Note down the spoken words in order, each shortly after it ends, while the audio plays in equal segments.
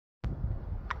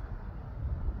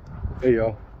Hey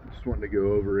y'all, just wanted to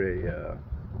go over a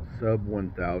sub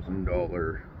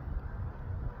 $1,000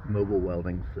 mobile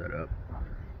welding setup.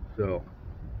 So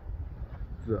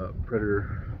it's a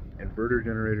Predator inverter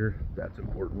generator, that's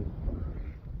important.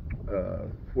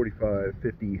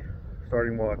 4550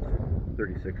 starting watts,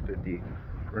 3650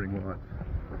 running watts.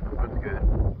 That's good,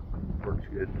 works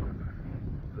good.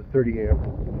 The 30 amp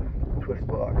twist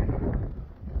lock,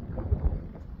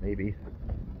 maybe.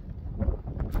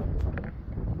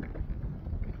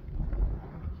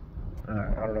 I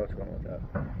don't know what's going on with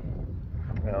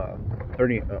that.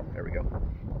 30, oh, there we go.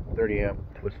 30 amp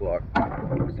twist lock,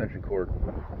 extension cord,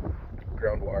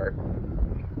 ground wire,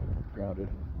 grounded.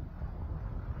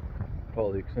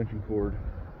 Follow the extension cord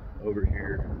over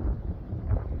here.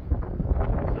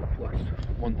 It's a Flux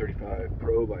 135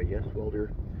 Pro by Yeswelder.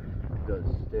 It does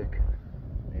stick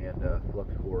and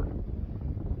flux core.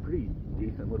 Pretty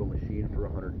decent little machine for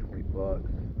 120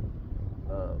 bucks.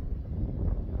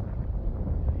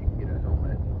 Get a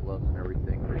helmet, gloves, and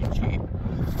everything pretty cheap.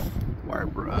 Wire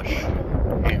brush,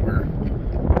 hammer,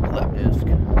 flat disc.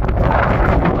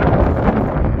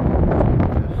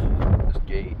 This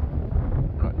gate,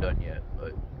 we're not done yet,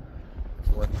 but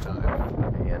it's lunchtime,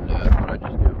 and what I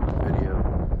just did with the video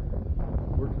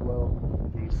works well.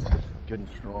 Gate's good and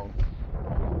strong.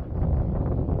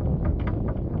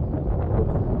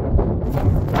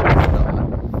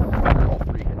 All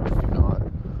three hinges do not.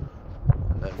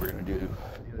 And then we're gonna do the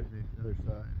other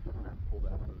side. I'm gonna pull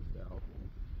that post out.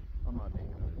 I'm not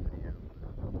making another video.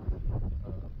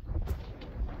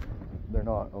 They're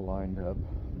not aligned up.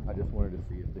 I just wanted to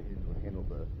see if the hinge would handle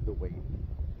the weight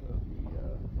of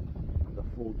the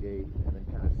full gate, and then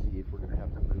kind of see if we're gonna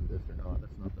have to move this or not.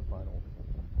 That's not the final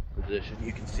position.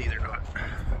 You can see they're not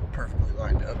perfectly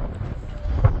lined up.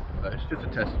 It's just a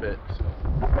test fit. So.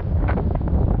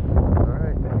 All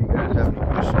right. If you guys have any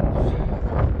questions.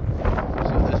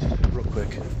 So this, real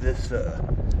quick, this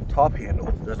top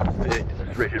handle doesn't fit in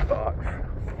this rigid box.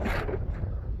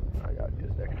 I got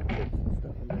just extra bits and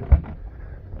stuff in there.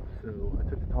 So I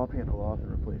took the top handle off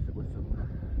and replaced it with some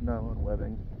nylon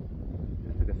webbing.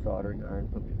 Just took a soldering iron,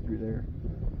 put it through there.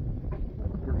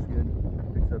 Works good,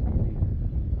 picks up easy.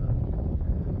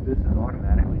 This is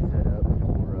automatically set up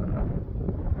for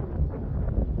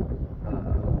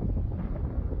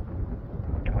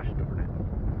gosh darn it.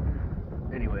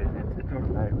 Anyways, it's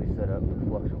automatically set up for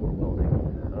flux core welding.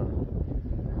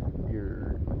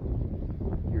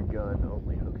 Your gun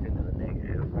only hooks into the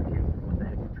negative. What the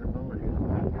heck is terminology?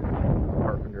 I'm a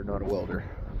carpenter, not a welder.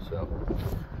 So,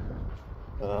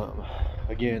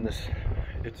 again,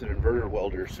 it's an inverter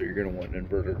welder, so you're going to want an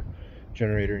inverter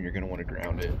generator, and you're going to want to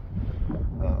ground it.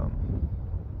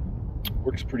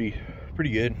 Works pretty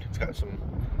good. It's got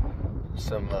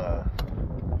some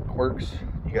quirks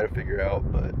you got to figure out,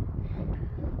 but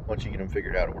once you get them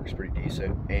figured out, it works pretty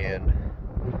decent. And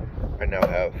I now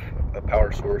have a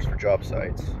power source for job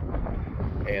sites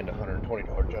and a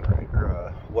 $120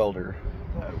 generator welder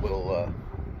that will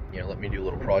let me do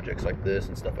little projects like this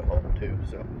and stuff at home too.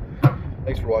 So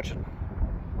thanks for watching.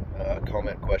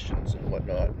 Comment questions and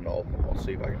whatnot, and I'll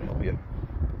see if I can help you.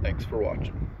 Thanks for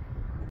watching.